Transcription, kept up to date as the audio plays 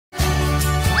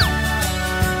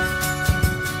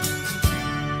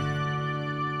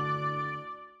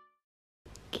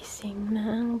Gising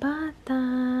ng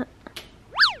bata.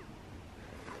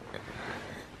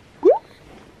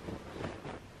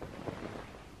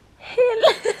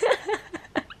 Hello!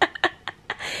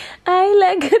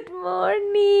 Ayla, good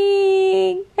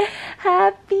morning!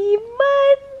 Happy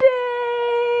Monday!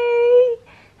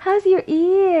 How's your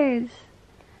ears?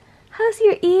 How's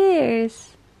your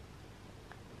ears?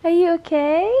 Are you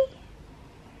okay?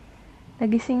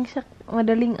 Nagising siya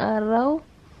madaling araw.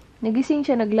 Nagising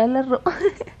siya, naglalaro.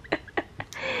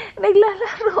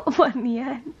 Naglalaro ba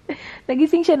niyan?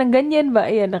 Nagising siya ng ganyan ba?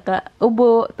 Ayan,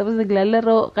 nakaubo. Tapos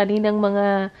naglalaro. Kaninang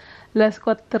mga last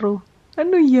 4.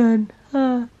 Ano yan?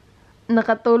 Ha?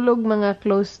 Nakatulog mga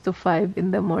close to 5 in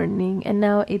the morning. And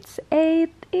now it's 8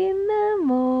 in the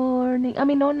morning. I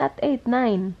mean, no, not 8,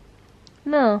 9.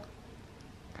 No.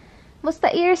 Musta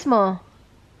ears mo?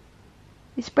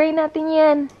 I-spray natin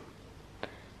yan.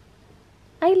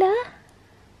 Ayla?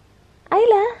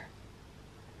 Ayla?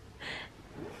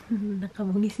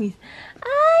 Nakamungis-ngis.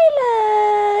 Ayla!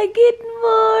 Good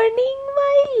morning,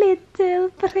 my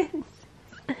little princess.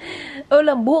 Oh,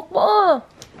 lambuk mo.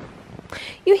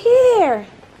 You here?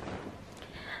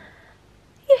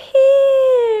 You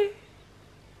here?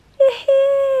 You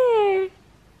here?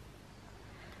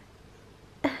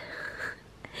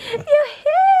 You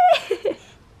here?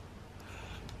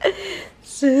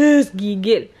 Sus,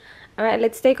 gigil. Alright,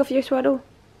 let's take off your swaddle.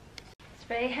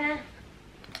 Spray, ha?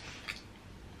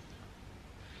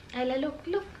 Ayla, look,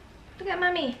 look. Look at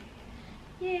mommy.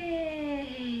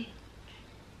 Yay!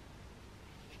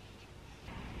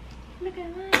 Look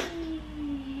at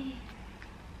mommy.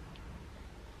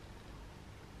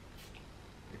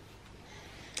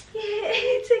 Yeah,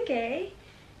 it's okay.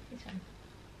 This one.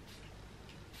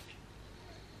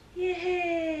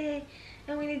 Yay!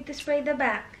 And we need to spray the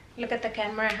back. Look at the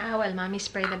camera, ha? While mommy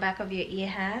spray the back of your ear,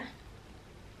 ha?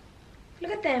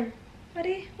 Look at them.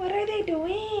 What are they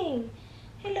doing?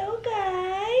 Hello,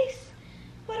 guys.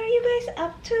 What are you guys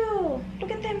up to?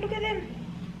 Look at them. Look at them.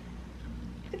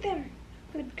 Look at them.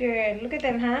 Good girl. Look at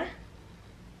them, huh?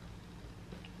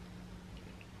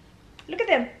 Look at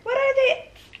them. What are they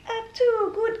up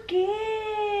to? Good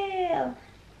girl.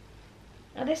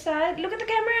 Other side. Look at the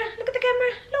camera. Look at the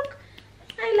camera. Look.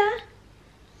 Ayla.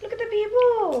 Look at the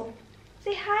people.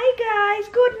 Say hi, guys.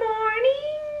 Good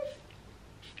morning,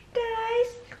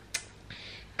 guys.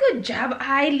 Good job,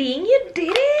 Eileen. You did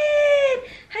it.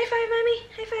 High five, mommy.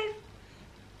 High five.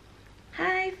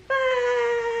 High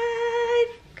five.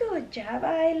 Good job,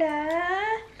 Ayla.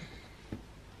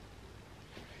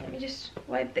 Let me just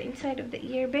wipe the inside of the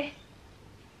ear, babe.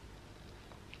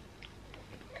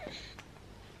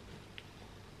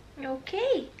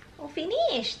 Okay. All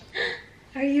finished.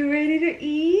 Are you ready to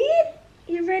eat?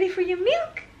 You ready for your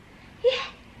milk? Yeah.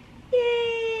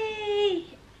 Yay!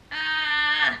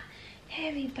 Ah!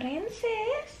 Heavy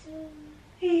princess.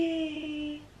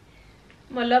 Yay!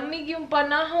 Malamig yung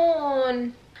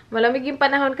panahon. Malamig yung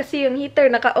panahon kasi yung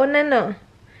heater naka-on na, no?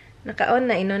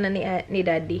 Naka-on na. Inuna ni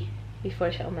Daddy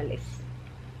before siya umalis.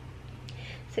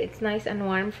 So, it's nice and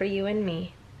warm for you and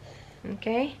me.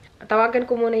 Okay? Tawagan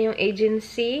ko muna yung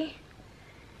agency.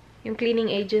 Yung cleaning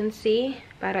agency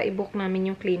para i-book namin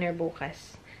yung cleaner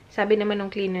bukas. Sabi naman ng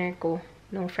cleaner ko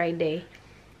nung Friday,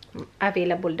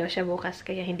 available daw siya bukas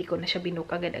kaya hindi ko na siya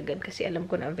binook agad-agad kasi alam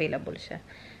ko na available siya.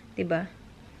 'Di ba?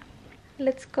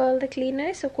 Let's call the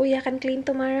cleaner so kuya can clean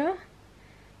tomorrow.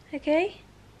 Okay?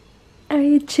 Are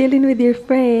you chilling with your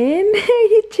friend? Are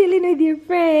you chilling with your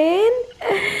friend?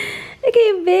 Okay,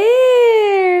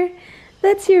 Bear.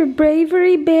 That's your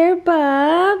bravery, Bear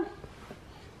Bob.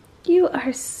 You are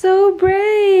so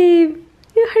brave!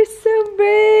 You are so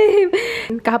brave!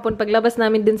 Kahapon, paglabas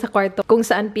namin dun sa kwarto, kung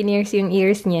saan pinierce yung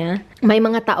ears niya, may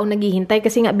mga taong naghihintay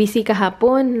kasi nga busy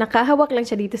kahapon. Nakahawak lang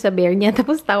siya dito sa bear niya,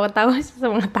 tapos tawa-tawa siya sa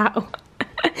mga tao.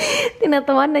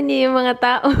 Tinatawanan niya yung mga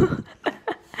tao.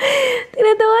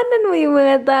 Tinatawanan mo yung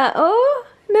mga tao?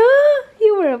 No?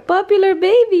 You were a popular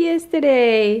baby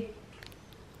yesterday.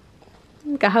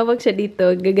 Kahawag siya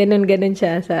dito, gaganon-ganon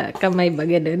siya sa kamay ba,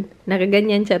 ganon.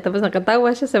 Nakaganyan siya, tapos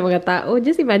nakatawa siya sa mga tao.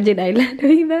 Just imagine Ayla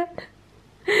doing that.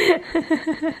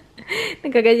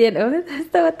 Nakaganyan, oh, tapos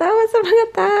tawa-tawa sa mga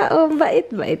tao.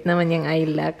 Bait-bait naman yung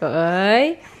Ayla ko,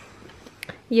 oy.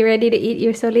 You ready to eat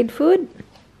your solid food?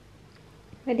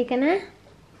 Ready ka na?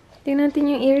 Tingnan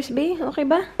natin yung ears, babe. Okay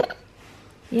ba?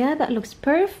 Yeah, that looks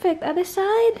perfect. Other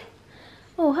side.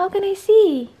 Oh, how can I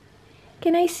see?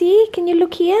 Can I see? Can you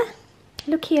look here?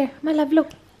 Look here, my love,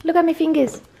 look. Look at my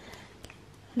fingers.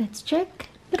 Let's check.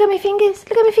 Look at my fingers.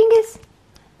 Look at my fingers.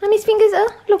 Mommy's fingers,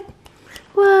 oh, look.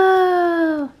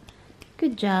 Wow.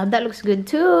 Good job. That looks good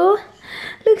too.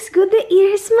 Looks good, the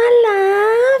ears, my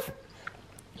love.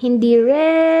 Hindi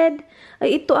red.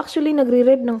 Ay, ito actually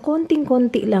nagre-red ng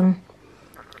konting-konti lang.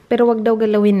 Pero wag daw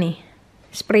galawin eh.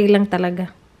 Spray lang talaga.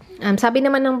 Sabi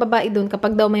naman ng babae dun,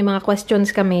 kapag daw may mga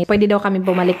questions kami, pwede daw kami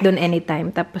bumalik dun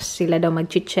anytime. Tapos sila daw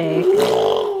mag-check.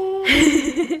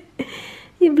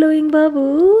 You blowing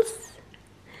bubbles?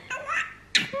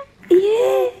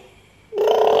 Yeah!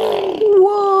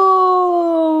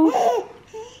 Whoa!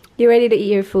 You ready to eat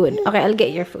your food? Okay, I'll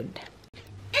get your food.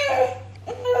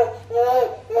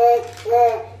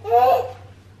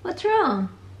 What's wrong?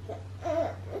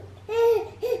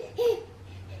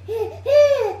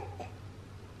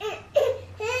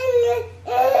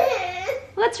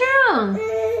 What's wrong?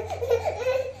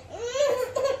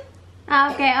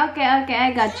 Okay.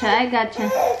 I gotcha.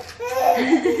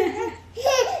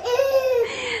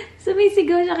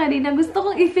 Sumisigaw siya kanina. Gusto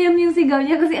kong i-film yung sigaw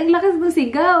niya kasi ang lakas ng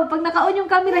sigaw. Pag naka-on yung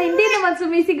camera, hindi naman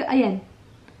sumisigaw. Ayan.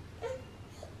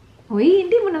 Uy,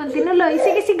 hindi mo naman tinuloy.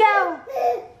 Sige, sigaw!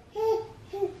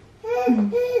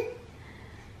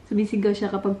 Sumisigaw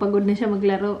siya kapag pagod na siya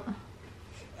maglaro.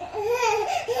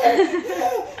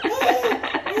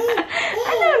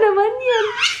 Ano naman yan?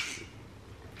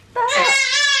 Tama.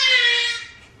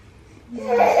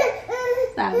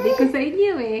 Sabi ko sa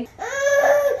inyo eh.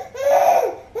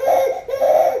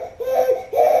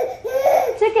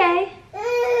 It's okay.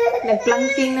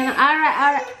 Nag-planking na.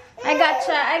 Alright. I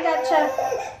gotcha.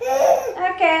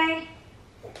 Okay.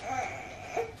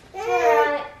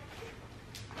 Alright.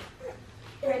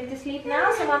 Ready to sleep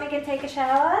now so mommy can take a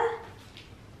shower?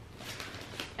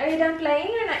 Are you done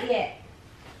playing or not yet?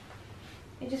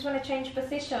 You just want to change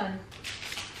position.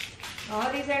 Oh,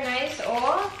 these are nice.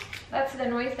 Oh, that's the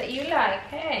noise that you like.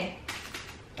 Hey.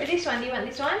 Or this one. Do you want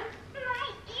this one? My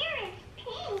ear is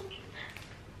pink.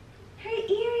 Her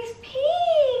ear is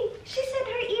pink. She said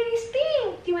her ear is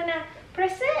pink. Do you want to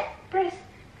press it? Press.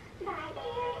 My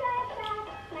ears are black.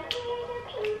 My ears are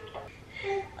pink.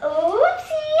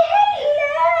 Oopsie.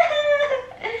 Hello.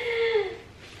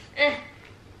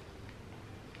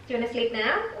 Do you want to sleep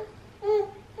now?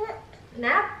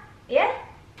 Nap? Yeah?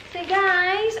 So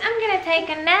guys, I'm gonna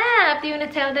take a nap. Do you want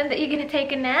to tell them that you're gonna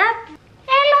take a nap?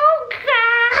 Hello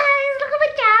guys! Look at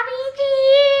my chubby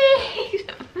cheeks!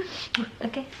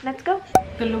 Okay, let's go.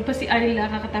 Tulog pa si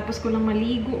Arla. Kakatapos ko lang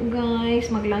maligo,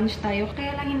 guys. Mag-lunch tayo.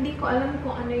 Kaya lang hindi ko alam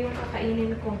kung ano yung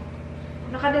kakainin ko.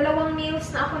 Nakadalawang meals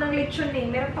na ako ng lechon eh.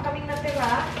 Meron pa kaming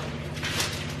natira.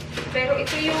 Pero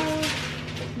ito yung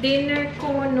dinner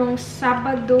ko nung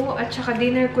Sabado at saka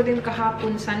dinner ko din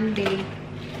kahapon Sunday.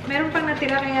 Meron pang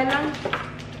natira kaya lang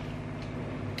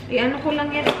ano ko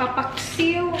lang yan,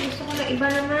 papaksiw. Gusto ko na iba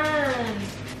naman.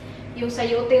 Yung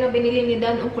sayote na binili ni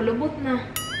Dan, kulubot na.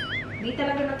 Hindi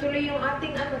talaga natuloy yung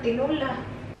ating tinola.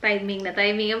 Timing na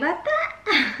timing ang bata.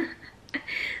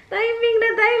 Timing na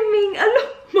timing. Alo,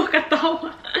 makatawa.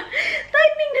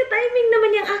 Timing na timing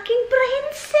naman yung aking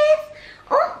princess.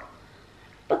 Oh,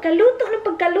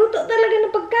 pagkaluto talaga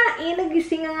ng pagkain.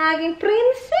 Nagising ang aking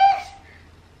princess.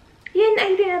 Yan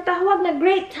ay tinatawag na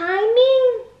great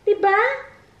timing. Diba?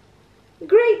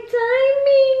 Great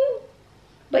timing.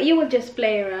 But you will just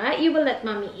play, right? You will let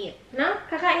mommy eat, no?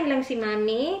 Kakain lang si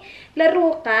mommy.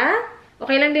 Laro ka.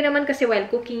 Okay lang din naman kasi while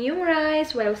cooking yung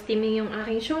rice, while steaming yung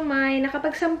aking siomai,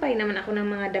 nakapagsampay naman ako ng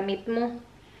mga damit mo.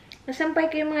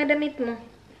 Nasampay ko yung mga damit mo.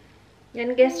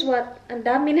 And guess what? Ang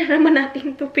dami na naman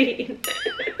nating tupiin.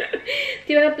 Do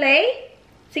you wanna play?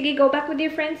 Sige, go back with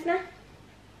your friends na.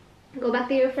 Go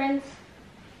back to your friends.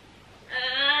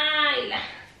 Ay!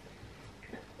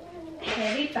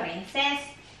 Heavy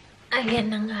princess.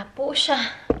 Ayan na nga po siya.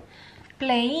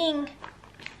 Playing.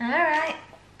 Alright.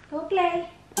 Go play.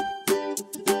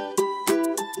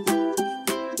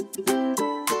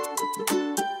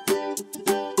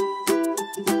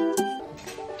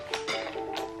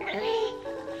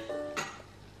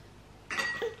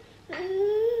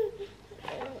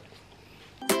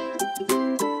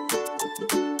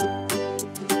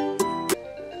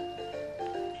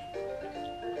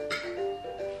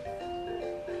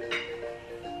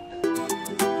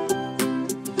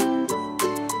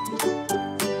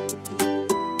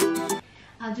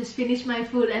 I'll just finish my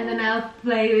food and then I'll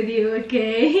play with you,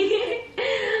 okay?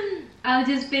 I'll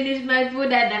just finish my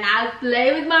food and then I'll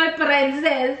play with my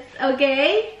princess,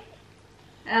 okay?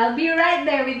 I'll be right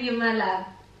there with you, my love.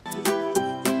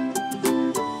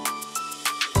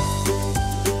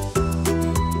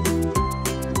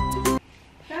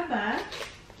 Papa,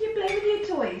 you play with your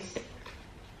toys.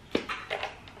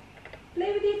 Play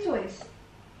with your toys.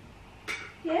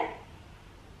 Yeah?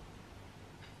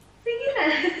 Sige na.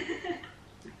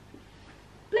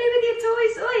 Play with your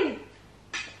toys, oy!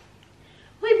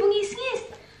 Hoy,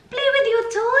 bungis-ngis! Play with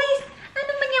your toys!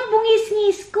 Ano man yung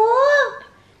bungis-ngis ko?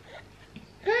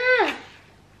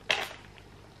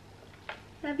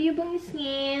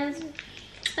 bungis-ngis.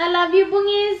 I love you,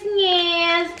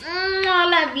 bungis-ngis. I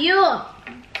love you.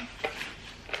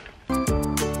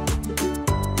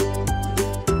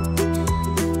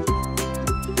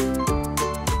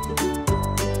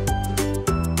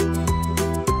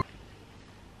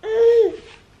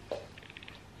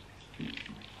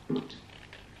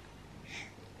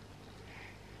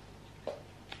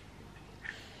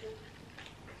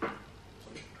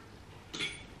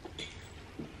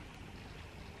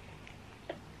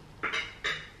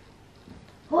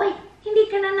 Hoy,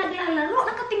 hindi ka na naglalaro.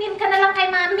 Nakatingin ka na lang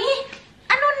kay Mami.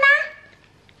 Ano na?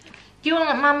 Do you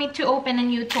want Mommy to open a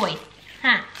new toy?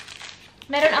 Ha?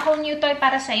 Meron akong new toy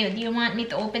para sa'yo. Do you want me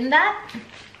to open that?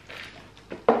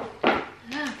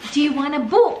 Do you want a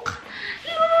book?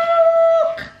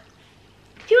 Look!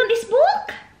 Do you want this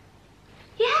book?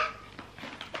 Yeah?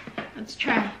 Let's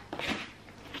try.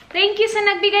 Thank you sa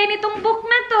nagbigay nitong book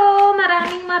na to.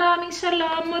 Maraming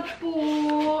salamat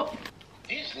po.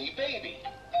 Disney Baby,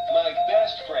 my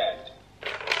best friend.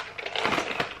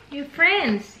 Your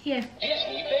friends. Here.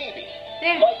 Disney Baby,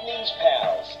 There. Lightning's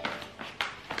pals.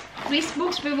 These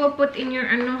books we will put in your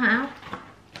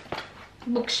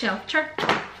bookshelf. Sure.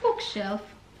 Bookshelf.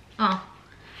 Oh.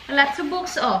 Lots of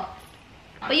books. Oh.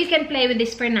 But you can play with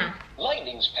this for now.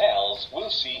 Lightning's pals will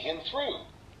see him through.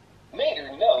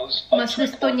 Mater knows a Mas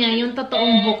trick gusto or niya two. yung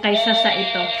totoong book kaysa sa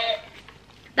ito.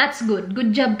 That's good.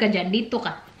 Good job ka dyan. Dito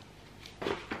ka.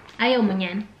 Ayaw mo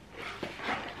yan.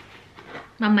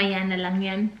 Mamaya na lang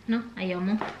yan. No? Ayaw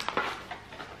mo.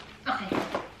 Okay.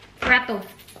 Rato.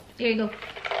 Here you go.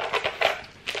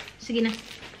 Sige na.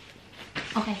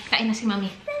 Okay. Kain na si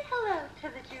Mami. Say hello to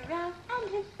the giraffe and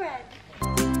his friend.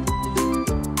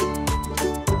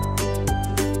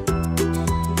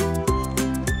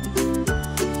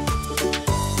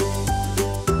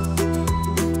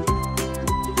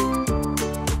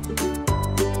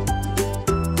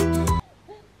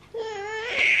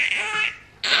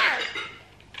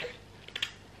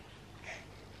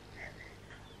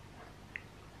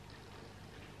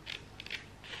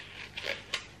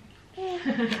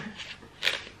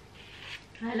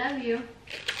 I love you.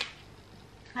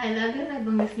 I love you, my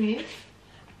bungis-ngis.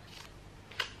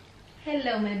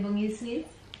 Hello, my bungis-ngis.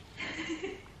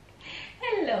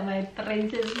 Hello, my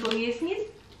princess bungis-ngis.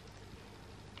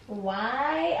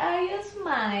 Why are you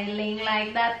smiling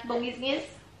like that, bungis-ngis?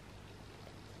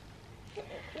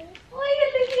 Why are you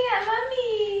looking at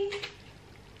Mommy?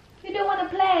 You don't want to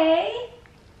play?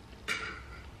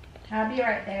 I'll be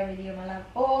right there with you, my love.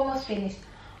 Almost finished.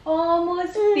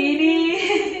 Almost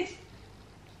finished.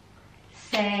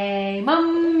 Say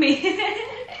mommy.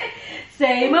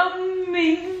 Say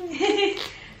mommy.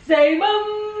 Say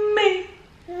mommy.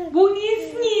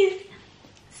 Bungis-ngis.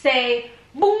 Say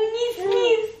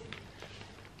bungis-ngis.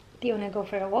 Do you wanna go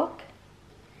for a walk?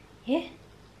 Yeah?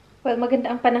 Well,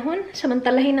 maganda ang panahon.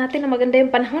 Samantalahin natin na maganda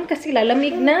yung panahon kasi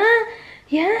lalamig na.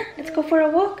 Yeah? Let's go for a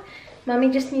walk.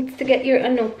 Mommy just needs to get your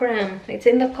pram. It's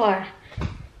in the car.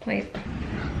 Wait.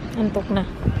 Antok na.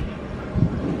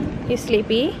 You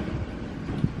sleepy?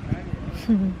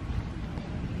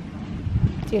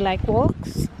 Do you like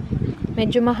walks?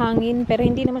 Medyo mahangin pero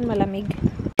hindi naman malamig.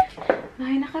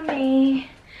 Bahay na kami.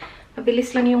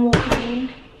 Mabilis lang yung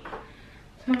walking.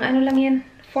 Mga ano lang yan,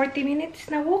 40 minutes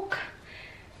na walk.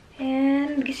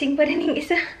 And gising pa rin yung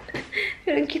isa.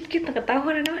 Pero ang cute-cute,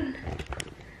 nakatawa na naman.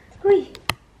 Uy!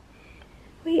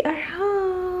 We are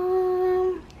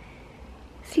home!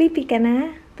 Sleepy ka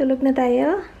na? Tulog na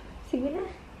tayo? Sige na.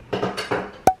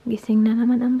 Gising na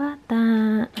naman ang bata.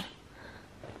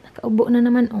 Nakaubo na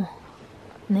naman, oh.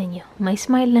 Nanyo, may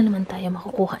smile na naman tayo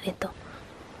makukuha nito.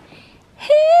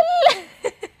 Hello!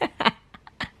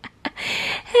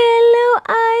 Hello,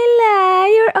 Ayla!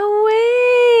 You're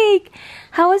awake!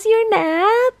 How was your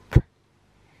nap?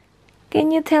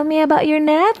 Can you tell me about your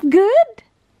nap? Good?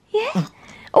 Yeah?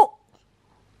 Oh!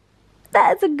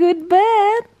 That's a good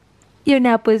bed. Your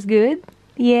nap was good?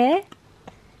 Yeah?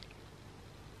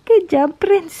 Good job,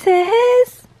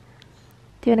 princess.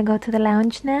 Do you want to go to the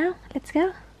lounge now? Let's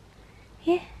go.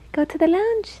 Yeah, go to the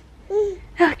lounge.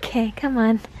 Okay, come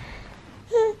on.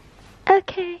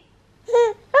 Okay.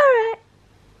 Alright.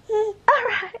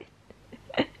 Alright.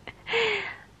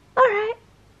 Alright.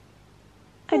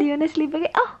 Oh, do you want to sleep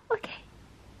again? Oh, okay.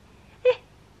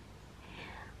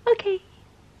 Okay.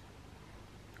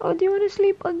 Oh, do you want to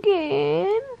sleep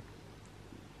again?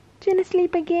 Do you want to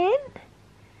sleep again?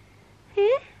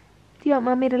 Huh? Do you want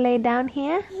Mommy to lay down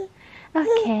here?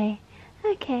 Okay.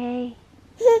 Okay.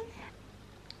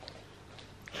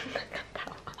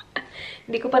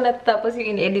 Hindi ko pa natatapos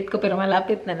yung in-edit ko pero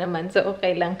malapit na naman. So,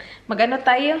 okay lang. Mag-ano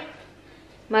tayo?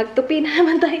 magtupi na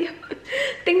naman tayo.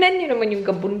 Tingnan nyo naman yung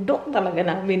kabundok talaga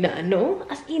namin na ano.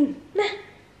 As in, na.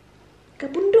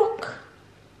 Kabundok.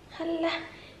 Hala.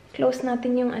 Close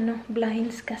natin yung ano,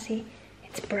 blinds kasi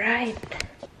it's bright.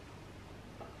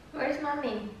 Where's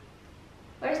mommy?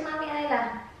 Where's mommy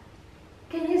Ayla?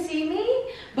 Can you see me?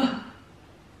 Ba.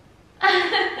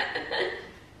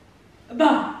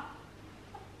 Ba.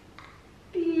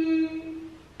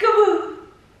 Kabu.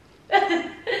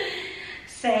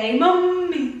 Say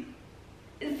mommy.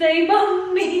 Say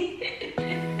mommy.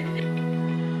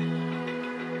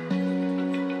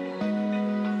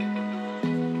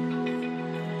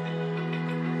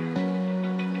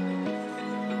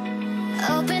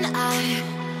 Open eye,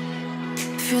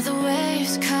 feel the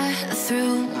waves cut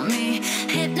through me,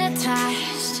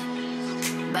 hypnotized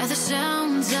by the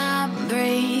sounds I'm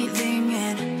breathing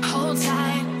in. Hold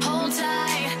tight,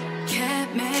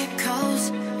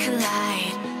 chemicals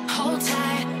collide. Hold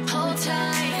tight, hold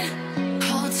tight,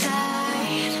 hold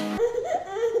tight.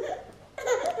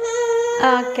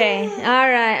 Okay,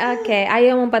 alright, okay.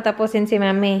 Ayaw mong patapusin si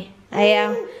mami.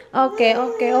 Ayaw. Okay,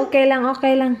 okay, okay lang,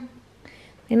 okay lang.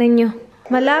 Tingnan nyo.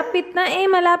 Malapit na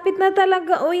malapit na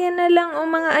talaga. O, yan na lang. O,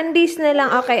 mga undies na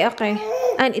lang. Okay, okay.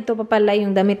 And ito pa pala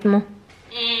yung damit mo.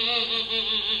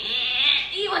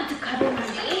 You want to cuddle,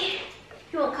 mommy?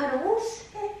 You want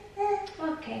cuddles?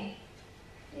 Okay.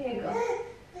 There you go.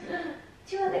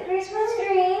 Do you want the Christmas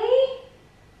tree?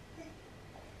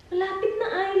 Malapit na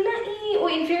Ayla O,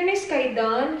 in fairness kay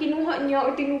Dan, kinuha niya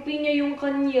o tinupi niya yung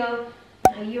kanya.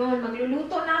 Ayun,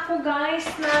 magluluto na ako guys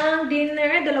ng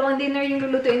dinner. 2 dinner yung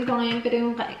lulutuin ko ngayon, pero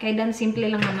yung kay Dan simple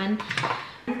lang naman.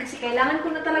 Kasi kailangan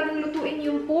ko na talagang lutuin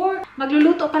yung pork.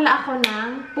 Magluluto pala ako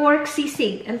ng pork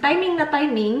sisig. Ang timing na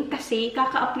timing kasi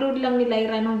kaka-upload lang ni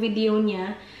Lyra ng video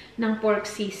niya ng pork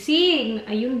sisig.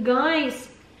 Ayun guys.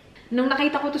 Nung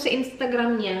nakita ko to sa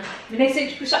Instagram niya,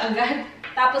 message ko siya agad.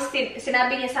 Tapos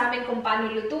sinabi niya sa amin kung paano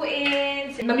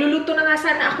lutuin. Magluluto na nga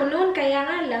sana ako noon, kaya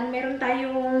nga lang meron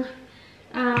tayong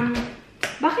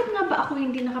bakit nga ba ako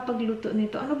hindi nakapagluto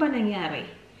nito? Ano ba nangyari?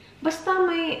 Basta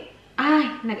may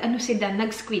nag-ano si Dan,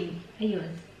 nag-squid.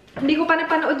 Ayun. Hindi ko pa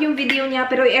napanood yung video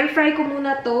niya, pero i-air fry ko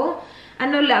muna to.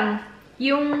 Ano lang,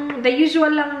 yung the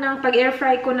usual lang ng pag-air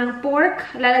fry ko ng pork.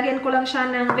 Lalagyan ko lang siya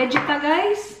ng vegeta,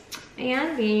 guys.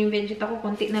 Ayan, ganyan yung vegeta ko,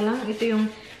 konti na lang. Ito yung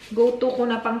go-to ko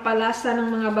na pampalasa ng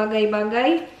mga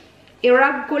bagay-bagay.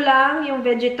 I-rub ko lang yung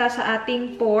vegeta sa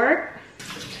ating pork.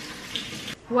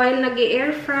 While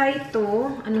nag-air fry to,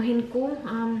 anuhin ko,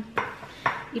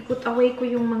 i-put away ko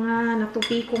yung mga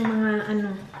natupi kong mga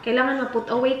kailangan ma-put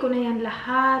away ko na yan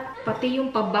lahat. Pati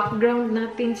yung pa-background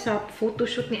natin sa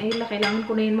photoshoot ni Ayla, kailangan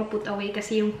ko na yan ma-put away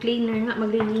kasi yung cleaner nga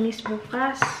maglilinis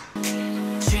bukas.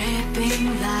 Dripping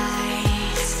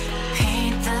lights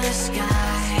paint the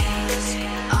skies,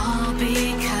 all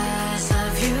because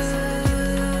of you.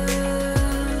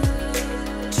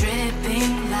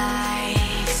 Dripping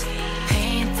lights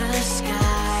paint the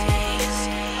skies,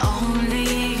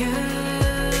 only you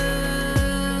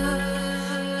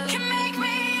can make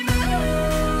me move.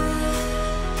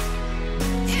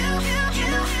 You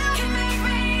can make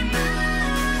me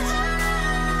move.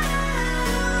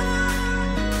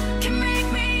 Can make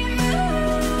me move.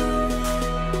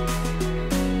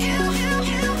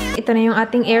 Ito na yung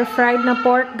ating air-fried na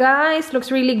pork, guys. Looks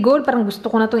really good. Parang gusto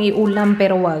ko na itong iulam,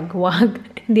 pero wag.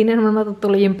 Hindi na naman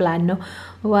matutuloy yung plano.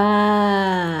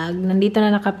 Wag. Nandito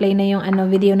na naka-play na yung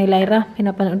video ni Lyra.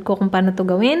 Pinapanood ko kung paano to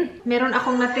gawin. Meron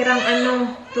akong natirang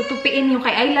tutupiin yung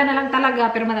kay Ayla na lang talaga,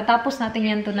 pero matatapos natin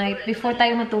yan tonight before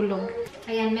tayo matulog.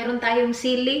 Ayan, meron tayong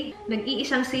sili.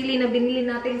 Nag-iisang sili na binili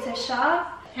natin sa shop.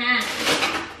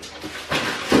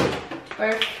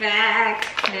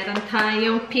 Perfect! Meron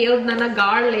tayong peeled na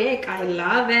garlic. I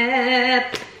love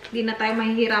it! Hindi na tayo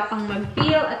mahihirapang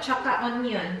mag-peel at saka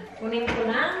onion. Kunin ko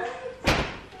na.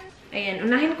 Ayan,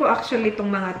 unahin ko actually itong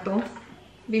mga to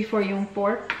before yung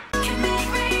pork.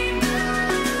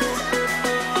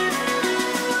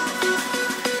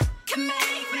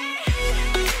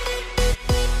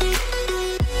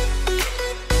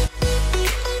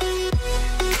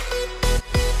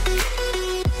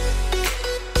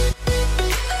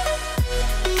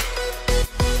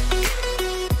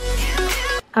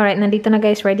 Alright, nandito na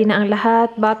guys. Ready na ang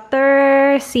lahat.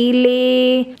 Butter,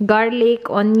 sili,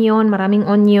 garlic, onion, maraming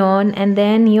onion, and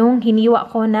then yung hiniwa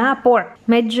ko na pork.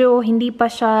 Medyo hindi pa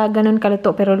siya ganun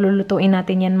kaluto, pero lulutuin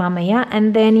natin yan mamaya.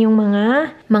 And then yung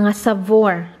mga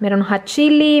savor. Merong hot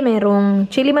chili,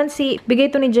 merong chili mansi. Bigay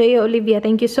ito ni J.A. Olivia.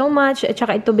 Thank you so much. At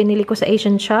saka ito binili ko sa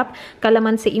Asian shop.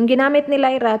 Kalamansi. Yung ginamit ni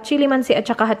Lyra, chili mansi at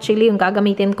saka hot chili. Yung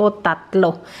gagamitin ko, 3.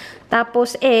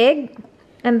 Tapos egg.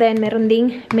 And then, meron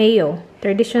ding mayo.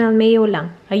 Traditional mayo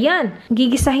lang. Ayan.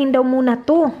 Gigisahin daw muna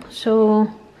to. So,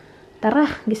 tara,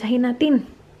 gisahin natin.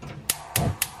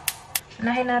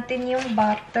 Unahin natin yung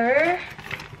butter.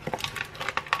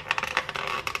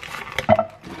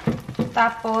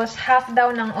 Tapos, half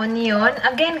daw ng onion.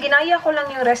 Again, ginaya ko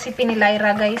lang yung recipe ni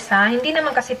Lyra, guys, ha. Hindi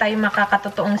naman kasi tayo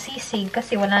makakatotoong sisig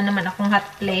kasi wala naman akong hot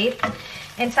plate.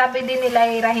 And sabi din ni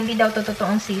Lyra, hindi daw to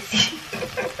totoong sisig.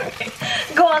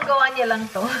 Gawa-gawa niya lang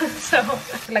to. So,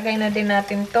 lagay na din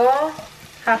natin to.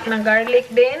 Half ng garlic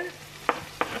din.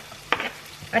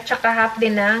 At saka half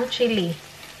din ng chili.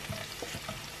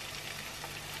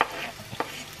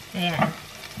 Ayan.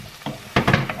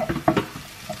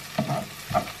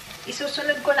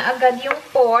 Isusunod ko na agad yung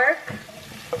pork.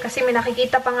 Kasi may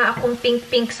nakikita pa nga akong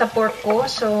pink-pink sa pork ko.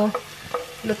 So,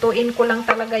 lutuin ko lang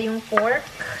talaga yung pork.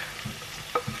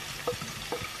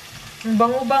 Ang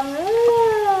bango-bango!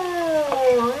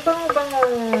 Ang bango-bango!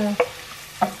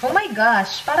 Oh my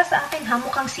gosh! Para sa akin,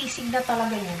 hamukhang sisig na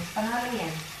talaga yan. Panalo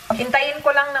yan. Hintayin ko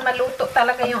lang na maluto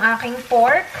talaga yung aking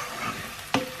pork.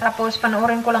 Tapos,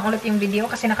 panoorin ko lang ulit yung video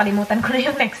kasi nakalimutan ko na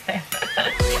yung next step.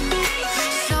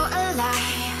 So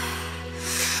alive,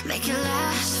 make it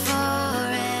last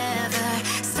forever.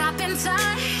 Stop in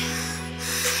time.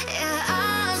 Yeah,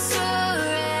 I'm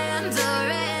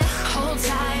surrendering. Hold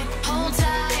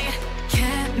tight,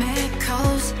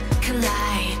 chemicals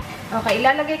collide. Okay,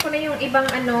 ilalagay ko na yung ibang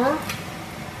ano.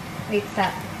 Wait sa.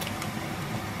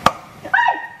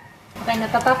 Okay,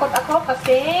 natatakot ako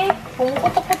kasi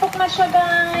pumuputok-putok na siya,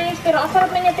 guys. Pero ang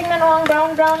sarap na niya. Tingnan mo, ang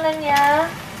brown-brown na niya.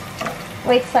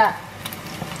 Wait sa.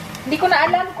 Hindi ko na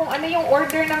alam kung ano yung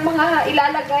order ng mga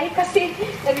ilalagay kasi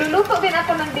nagluluto din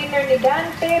ako ng dinner ni Dan.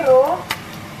 Pero,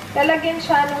 lalagyan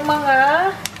siya ng mga,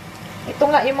 ito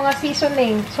nga, yung mga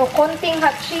seasoning. So, konting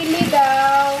hot chili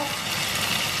daw.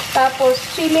 Tapos,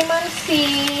 chili mansi.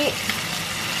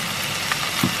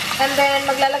 And then,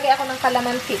 maglalagay ako ng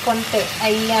kalamansi konti.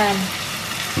 Ayan.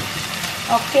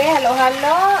 Okay,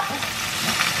 halo-halo.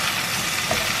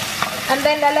 And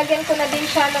then, lalagyan ko na din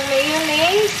siya ng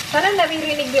mayonnaise. Sana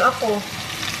naririnig niyo ako.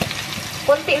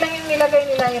 Konti lang yung nilagay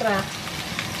ni Lyra.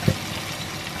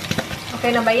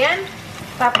 Okay na ba yan?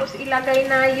 Tapos, ilagay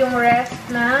na yung rest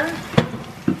ng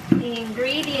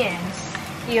ingredients.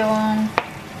 Yung,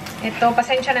 ito,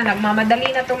 pasensya na, nagmamadali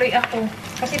na tuloy ako.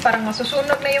 Kasi parang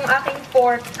masusunog na yung aking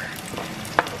pork.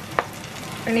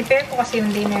 Prepare ko kasi yung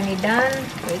dinner ni Dan.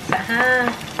 Wait sa ha.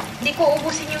 Hindi ko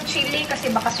ubusin yung chili kasi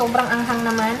baka sobrang anghang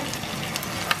naman.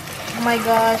 Oh my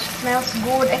gosh, smells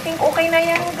good. I think okay na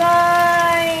yan,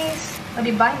 guys. O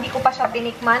diba, hindi ko pa siya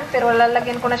tinikman pero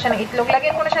lalagyan ko na siya ng itlog.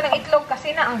 Lagyan ko na siya ng itlog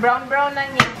kasi na ang brown-brown na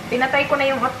niya. Pinatay ko na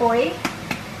yung apoy.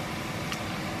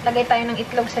 Lagay tayo ng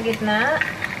itlog sa gitna.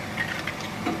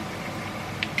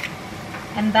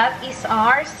 And that is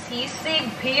our sisig,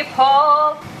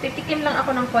 people. Titikim lang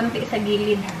ako ng konti sa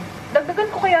gilid.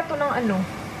 Dagdagan ko kaya to ng ano.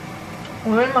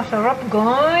 Uy, masarap,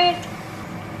 guys.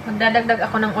 Magdadagdag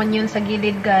ako ng onion sa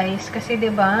gilid, guys. Kasi,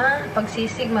 diba, pag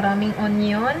sisig, maraming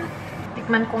onion.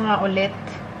 Tikman ko nga ulit.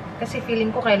 Kasi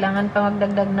feeling ko kailangan pa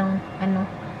magdagdag ng, ano,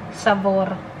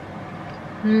 sabor.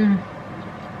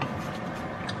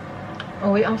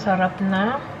 Uy, ang sarap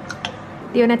na.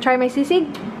 Do you wanna try my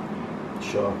sisig?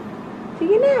 Sure.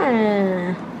 Sige na.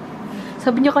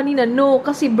 Sabi niya kanina, no,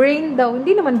 kasi brain daw.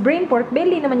 Hindi naman brain, pork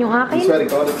belly naman yung akin. You swear to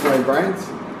God, it's no brains?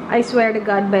 I swear to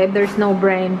God, babe, there's no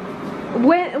brain.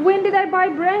 When did I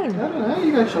buy brain? I don't know,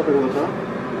 you go shopping all the time.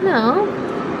 No.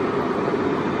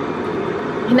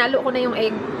 Hinalo ko na yung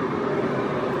egg.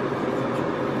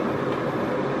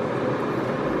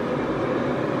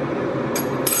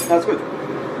 That's good.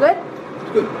 Good?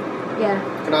 It's good. Yeah.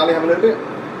 Can Ali have a little bit?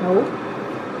 No.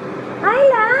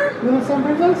 Ayla! You want some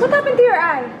princess? What happened to your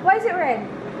eye? Why is it red?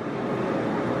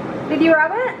 Did you rub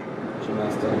it? She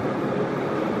must have.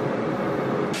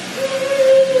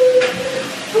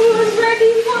 Who's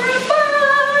ready for a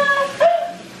bath?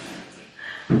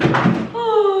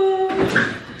 Oh,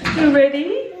 you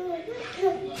ready?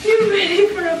 You ready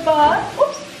for a bath?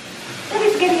 Oops!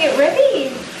 Daddy's getting it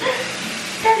ready.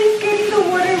 Daddy's getting the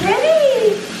water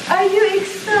ready. Are you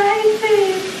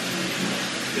excited?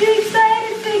 You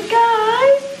excited, big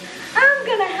guys? I'm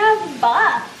gonna have a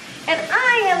bath. And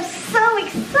I am so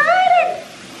excited!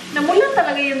 Namulan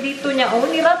talaga yung dito niya. Oh,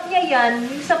 nirap niya yan.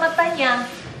 Yung sa mata niya.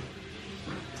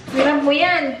 Nirap mo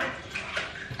yan.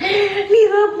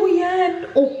 Nirap mo yan.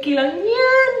 Okay lang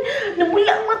yan.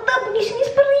 Namula ang mata.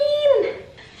 Bugis-ngis pa rin.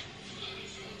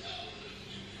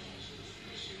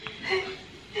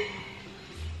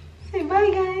 Say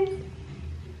bye, guys.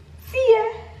 See ya.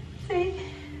 Say,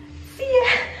 see ya.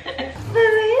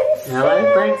 Bye, Hello,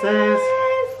 princess.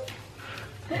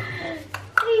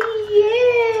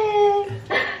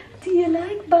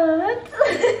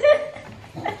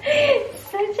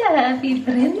 fluffy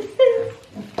princess.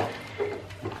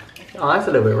 Oh, that's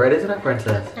a little bit red, isn't it,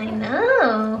 princess? I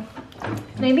know.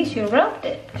 Maybe she rubbed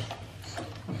it.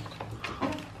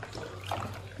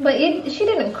 But she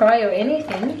didn't cry or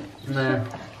anything. No.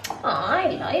 Oh, I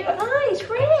love your eyes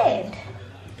red.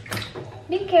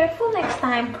 Be careful next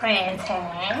time,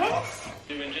 princess.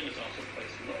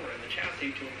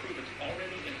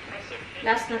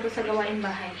 Last na to sa gawain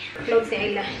bahay. Load si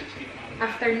Ayla.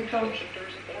 After nito,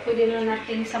 pwede na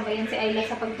natin sabayan si Ayla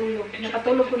sa pagtulog.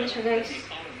 Napatulog ko na siya, guys.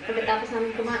 Pagkatapos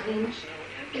namin kumain,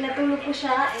 pinatulog ko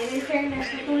siya. And in fairness,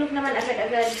 natulog naman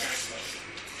agad-agad.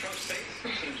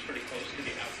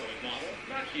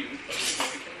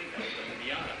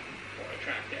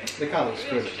 The car looks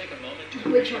good.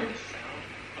 Which one?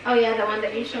 Oh yeah, the one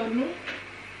that you showed me.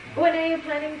 When are you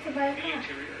planning to buy a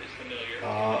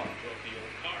car?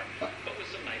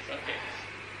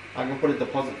 I'm going to put a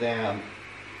deposit down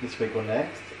this week or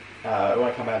next. It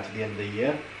won't come out to the end of the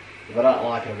year. If I don't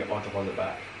like it, I'll get my deposit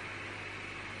back.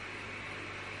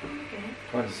 Okay.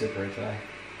 I went to Super today.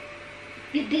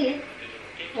 You did?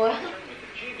 What?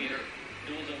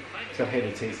 It's got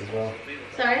heated seats as well.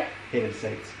 Sorry? Heated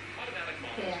seats.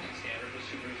 Yeah.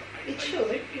 It should.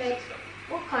 Like,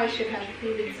 what car should have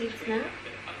heated seats now?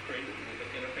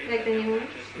 Like the new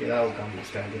ones? Yeah, that'll come with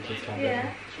standard.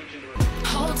 Yeah.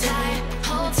 Hold tight,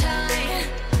 hold tight.